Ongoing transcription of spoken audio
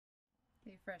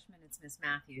freshmen, it's Miss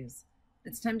Matthews.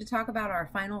 It's time to talk about our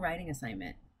final writing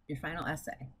assignment, your final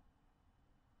essay.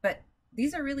 But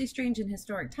these are really strange and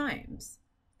historic times.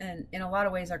 And in a lot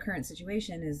of ways, our current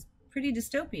situation is pretty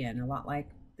dystopian, a lot like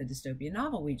the dystopian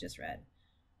novel we just read.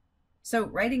 So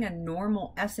writing a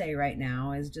normal essay right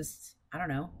now is just, I don't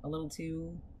know, a little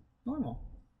too normal.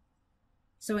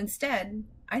 So instead,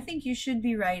 I think you should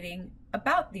be writing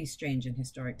about these strange and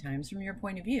historic times from your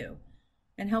point of view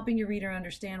and helping your reader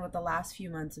understand what the last few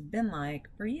months have been like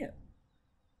for you.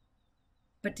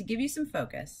 But to give you some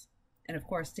focus, and of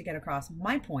course to get across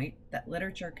my point that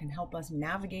literature can help us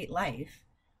navigate life,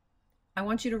 I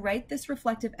want you to write this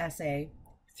reflective essay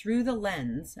through the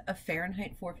lens of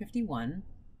Fahrenheit 451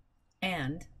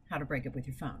 and How to Break Up with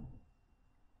Your Phone.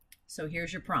 So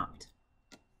here's your prompt.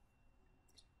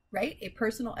 Write a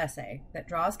personal essay that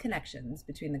draws connections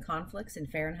between the conflicts in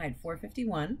Fahrenheit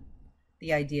 451,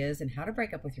 the ideas in How to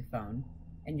Break Up with Your Phone,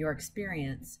 and your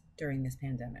experience during this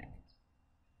pandemic.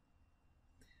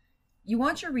 You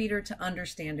want your reader to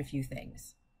understand a few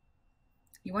things.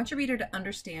 You want your reader to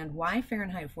understand why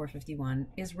Fahrenheit 451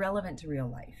 is relevant to real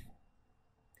life.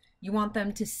 You want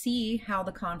them to see how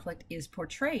the conflict is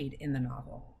portrayed in the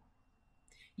novel.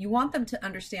 You want them to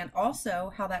understand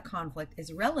also how that conflict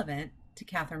is relevant to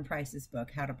Catherine Price's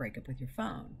book, How to Break Up with Your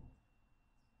Phone.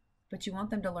 But you want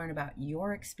them to learn about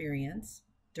your experience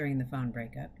during the phone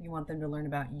breakup. You want them to learn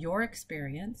about your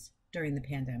experience during the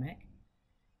pandemic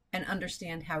and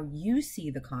understand how you see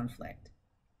the conflict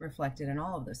reflected in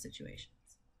all of those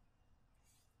situations.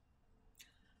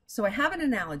 So I have an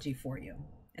analogy for you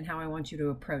and how I want you to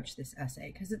approach this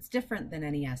essay, because it's different than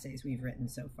any essays we've written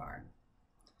so far.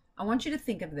 I want you to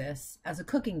think of this as a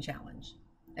cooking challenge,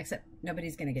 except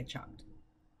nobody's going to get chopped.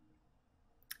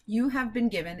 You have been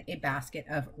given a basket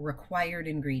of required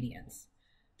ingredients.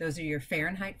 Those are your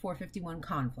Fahrenheit 451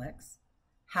 conflicts,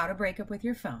 How to Break Up with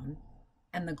Your Phone,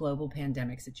 and the global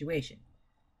pandemic situation.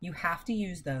 You have to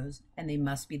use those, and they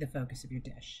must be the focus of your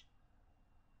dish.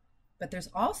 But there's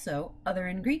also other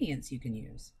ingredients you can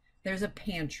use. There's a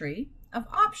pantry of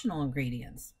optional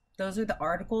ingredients. Those are the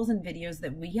articles and videos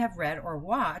that we have read or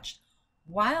watched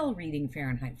while reading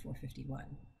Fahrenheit 451.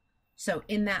 So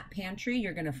in that pantry,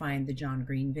 you're going to find the John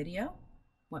Green video,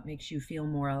 What Makes You Feel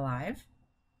More Alive.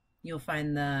 You'll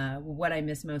find the What I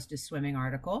Miss Most Is Swimming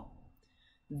article,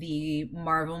 the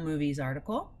Marvel movies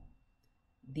article,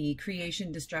 the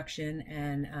Creation, Destruction,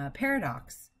 and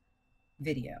Paradox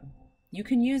video. You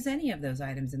can use any of those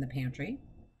items in the pantry,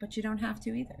 but you don't have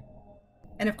to either.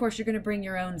 And of course, you're going to bring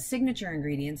your own signature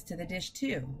ingredients to the dish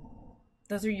too.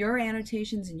 Those are your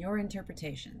annotations and your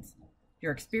interpretations.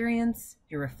 Your experience,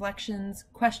 your reflections,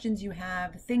 questions you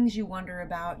have, things you wonder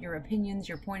about, your opinions,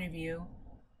 your point of view.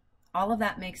 All of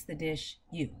that makes the dish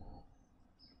you.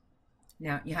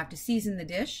 Now, you have to season the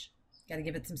dish. Got to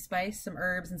give it some spice, some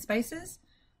herbs and spices.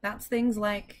 That's things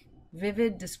like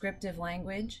vivid descriptive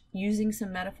language, using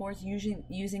some metaphors,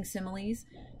 using similes,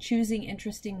 choosing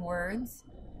interesting words,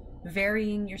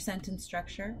 varying your sentence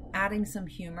structure, adding some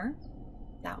humor.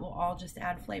 That will all just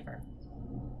add flavor.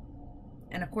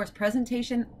 And of course,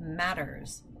 presentation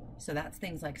matters. So that's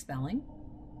things like spelling,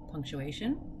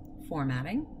 punctuation,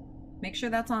 formatting. Make sure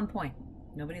that's on point.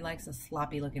 Nobody likes a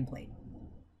sloppy looking plate.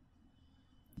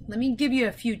 Let me give you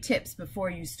a few tips before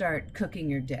you start cooking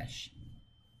your dish.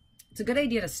 It's a good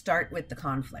idea to start with the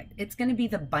conflict. It's going to be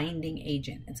the binding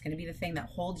agent. It's going to be the thing that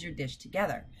holds your dish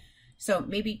together. So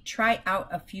maybe try out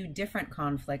a few different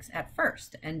conflicts at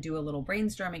first and do a little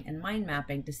brainstorming and mind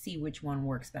mapping to see which one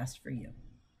works best for you.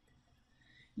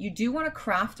 You do want to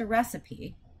craft a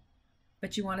recipe,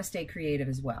 but you want to stay creative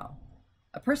as well.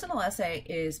 A personal essay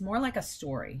is more like a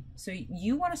story. So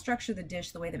you want to structure the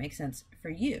dish the way that makes sense for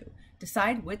you.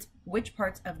 Decide which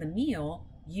parts of the meal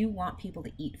you want people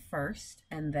to eat first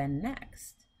and then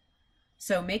next.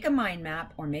 So make a mind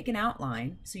map or make an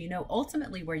outline so you know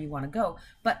ultimately where you want to go,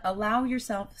 but allow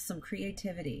yourself some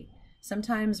creativity.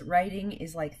 Sometimes writing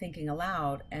is like thinking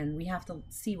aloud, and we have to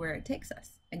see where it takes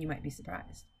us, and you might be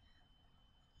surprised.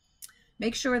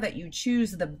 Make sure that you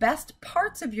choose the best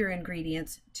parts of your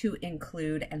ingredients to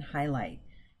include and highlight.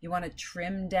 You want to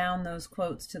trim down those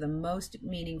quotes to the most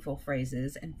meaningful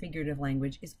phrases, and figurative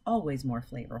language is always more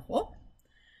flavorful.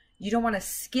 You don't want to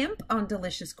skimp on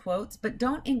delicious quotes, but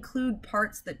don't include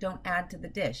parts that don't add to the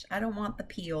dish. I don't want the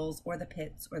peels or the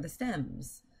pits or the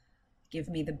stems. Give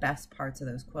me the best parts of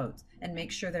those quotes, and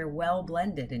make sure they're well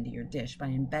blended into your dish by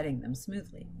embedding them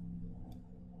smoothly.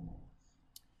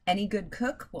 Any good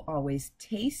cook will always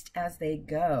taste as they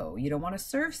go. You don't want to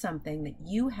serve something that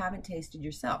you haven't tasted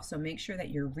yourself. So make sure that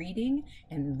you're reading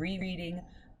and rereading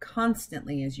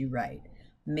constantly as you write.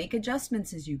 Make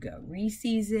adjustments as you go.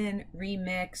 Reseason,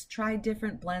 remix, try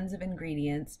different blends of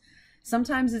ingredients.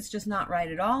 Sometimes it's just not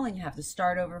right at all and you have to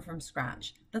start over from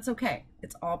scratch. That's okay.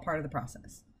 It's all part of the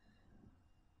process.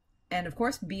 And of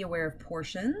course, be aware of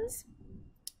portions.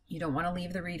 You don't want to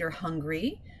leave the reader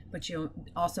hungry, but you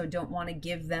also don't want to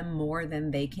give them more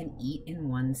than they can eat in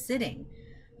one sitting.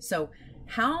 So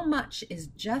how much is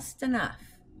just enough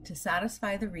to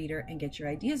satisfy the reader and get your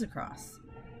ideas across?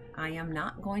 I am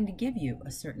not going to give you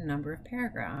a certain number of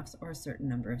paragraphs or a certain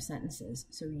number of sentences,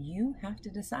 so you have to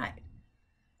decide.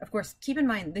 Of course, keep in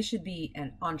mind this should be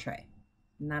an entree,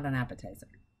 not an appetizer.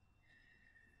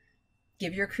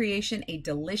 Give your creation a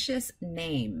delicious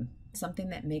name, something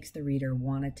that makes the reader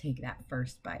want to take that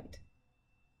first bite.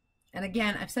 And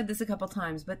again, I've said this a couple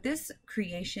times, but this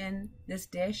creation, this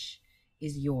dish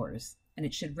is yours, and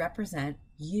it should represent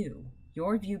you,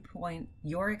 your viewpoint,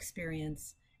 your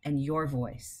experience, and your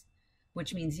voice,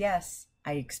 which means, yes,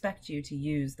 I expect you to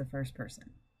use the first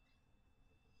person.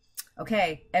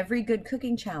 Okay, every good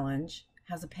cooking challenge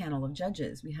has a panel of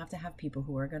judges. We have to have people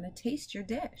who are going to taste your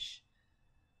dish.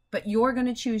 But you're going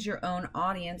to choose your own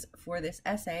audience for this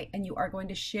essay, and you are going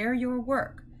to share your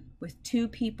work with 2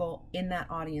 people in that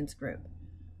audience group.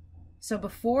 So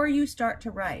before you start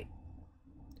to write,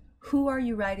 who are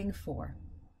you writing for?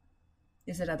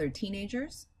 Is it other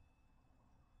teenagers,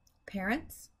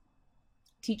 parents,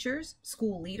 teachers,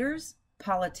 school leaders,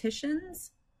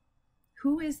 politicians?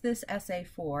 Who is this essay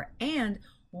for? And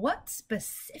what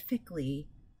specifically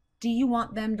do you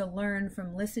want them to learn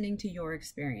from listening to your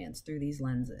experience through these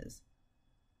lenses?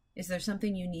 Is there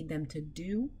something you need them to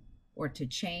do or to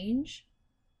change?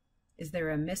 Is there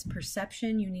a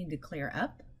misperception you need to clear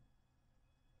up?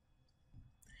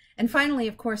 And finally,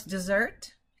 of course,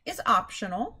 dessert is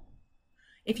optional.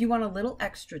 If you want a little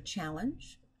extra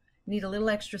challenge, need a little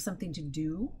extra something to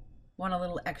do, want a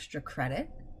little extra credit,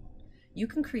 you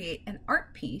can create an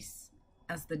art piece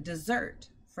as the dessert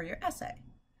for your essay.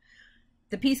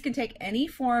 The piece can take any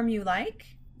form you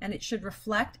like, and it should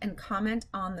reflect and comment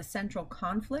on the central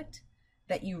conflict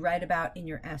that you write about in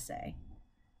your essay.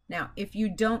 Now, if you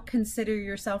don't consider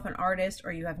yourself an artist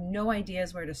or you have no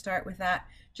ideas where to start with that,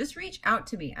 just reach out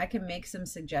to me. I can make some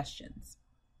suggestions.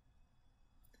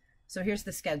 So here's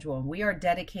the schedule. We are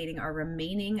dedicating our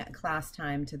remaining class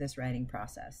time to this writing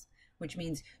process, which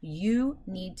means you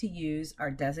need to use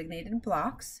our designated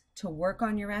blocks to work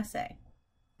on your essay.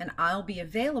 And I'll be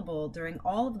available during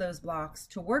all of those blocks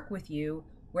to work with you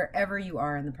wherever you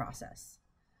are in the process.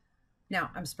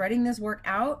 Now, I'm spreading this work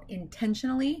out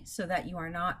intentionally so that you are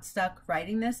not stuck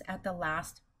writing this at the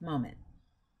last moment.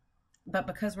 But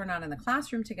because we're not in the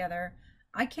classroom together,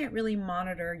 I can't really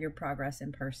monitor your progress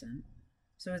in person.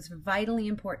 So it's vitally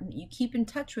important you keep in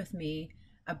touch with me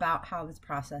about how this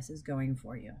process is going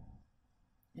for you.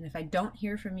 And if I don't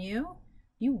hear from you,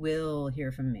 you will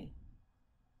hear from me.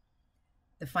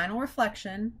 The final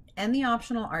reflection and the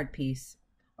optional art piece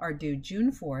are due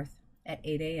June 4th at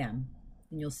 8 a.m.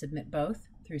 and you'll submit both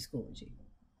through Schoology.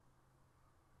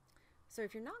 So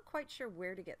if you're not quite sure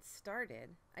where to get started,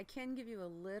 I can give you a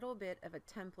little bit of a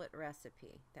template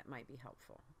recipe that might be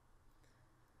helpful.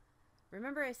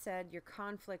 Remember I said your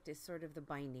conflict is sort of the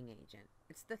binding agent.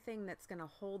 It's the thing that's going to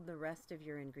hold the rest of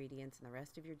your ingredients and the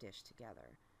rest of your dish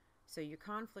together. So your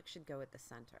conflict should go at the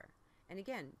center. And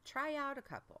again, try out a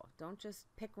couple. Don't just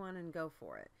pick one and go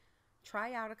for it.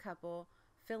 Try out a couple,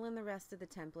 fill in the rest of the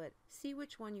template, see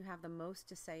which one you have the most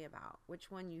to say about,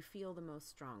 which one you feel the most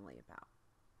strongly about.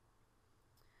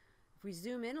 If we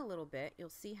zoom in a little bit, you'll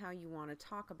see how you want to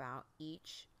talk about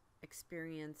each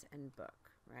experience and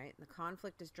book, right? The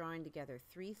conflict is drawing together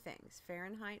 3 things: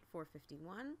 Fahrenheit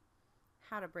 451,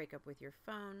 how to break up with your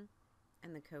phone,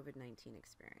 and the COVID-19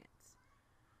 experience.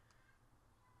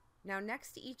 Now,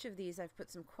 next to each of these, I've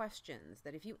put some questions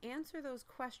that if you answer those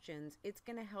questions, it's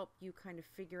going to help you kind of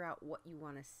figure out what you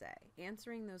want to say.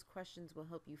 Answering those questions will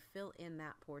help you fill in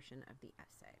that portion of the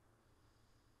essay.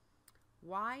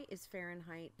 Why is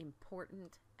Fahrenheit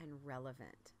important and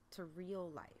relevant to real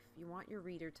life? You want your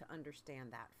reader to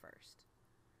understand that first.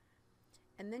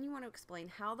 And then you want to explain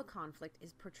how the conflict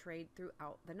is portrayed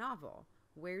throughout the novel.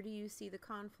 Where do you see the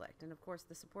conflict? And of course,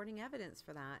 the supporting evidence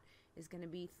for that is going to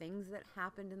be things that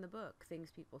happened in the book,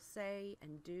 things people say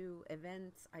and do,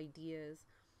 events, ideas,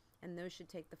 and those should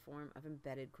take the form of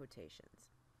embedded quotations.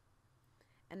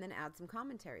 And then add some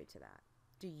commentary to that.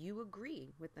 Do you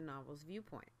agree with the novel's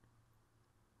viewpoint?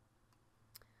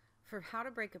 For how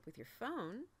to break up with your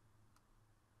phone,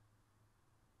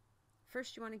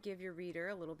 first you want to give your reader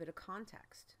a little bit of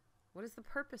context. What is the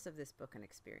purpose of this book and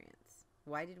experience?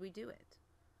 Why did we do it?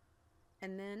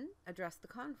 And then address the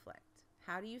conflict.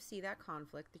 How do you see that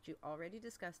conflict that you already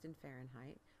discussed in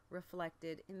Fahrenheit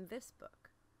reflected in this book?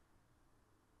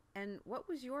 And what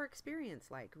was your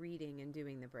experience like reading and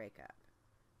doing the breakup?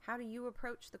 How do you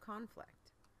approach the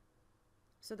conflict?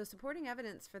 So the supporting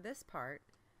evidence for this part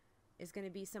is going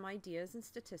to be some ideas and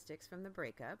statistics from the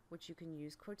breakup, which you can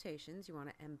use quotations. You want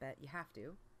to embed, you have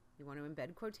to. You want to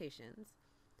embed quotations,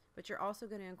 but you're also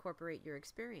going to incorporate your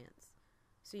experience.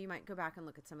 So you might go back and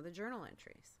look at some of the journal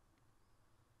entries.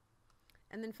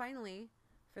 And then finally,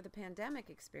 for the pandemic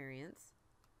experience,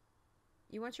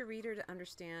 you want your reader to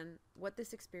understand what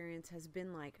this experience has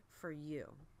been like for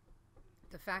you.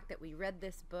 The fact that we read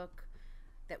this book,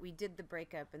 that we did the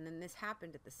breakup, and then this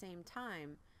happened at the same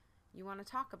time, you want to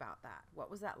talk about that. What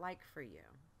was that like for you?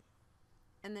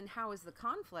 And then how is the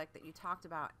conflict that you talked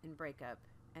about in breakup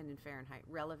and in Fahrenheit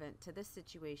relevant to this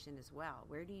situation as well?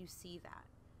 Where do you see that?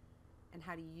 And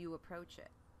how do you approach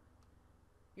it?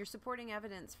 Your supporting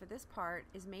evidence for this part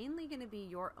is mainly going to be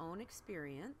your own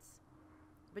experience,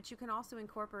 but you can also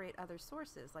incorporate other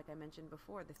sources, like I mentioned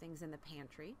before, the things in the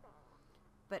pantry,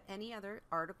 but any other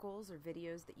articles or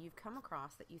videos that you've come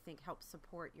across that you think help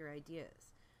support your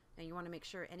ideas. Now you want to make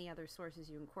sure any other sources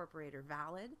you incorporate are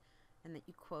valid and that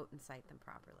you quote and cite them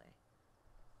properly.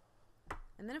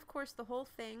 And then of course the whole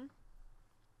thing,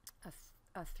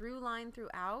 a through line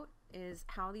throughout, is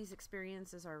how these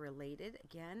experiences are related.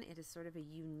 Again, it is sort of a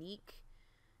unique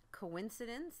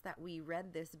coincidence that we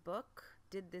read this book,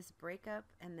 did this breakup,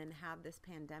 and then had this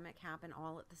pandemic happen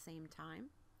all at the same time.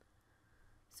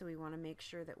 So we want to make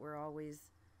sure that we're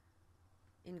always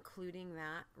including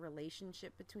that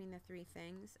relationship between the three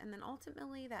things. And then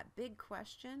ultimately that big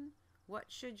question, what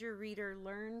should your reader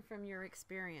learn from your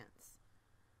experience?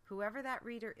 Whoever that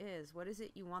reader is, what is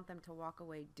it you want them to walk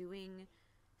away doing,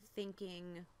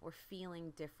 thinking, or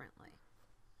feeling differently?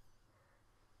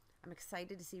 I'm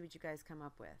excited to see what you guys come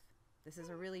up with. This is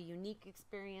a really unique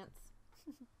experience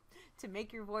to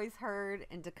make your voice heard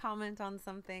and to comment on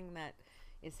something that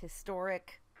is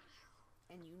historic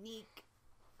and unique.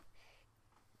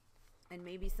 And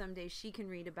maybe someday she can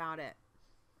read about it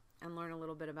and learn a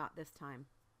little bit about this time.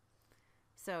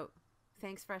 So,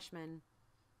 thanks, freshmen.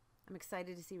 I'm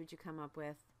excited to see what you come up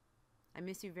with. I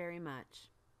miss you very much.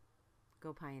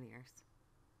 Go Pioneers.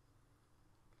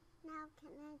 Now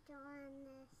can I join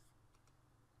this?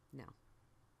 No.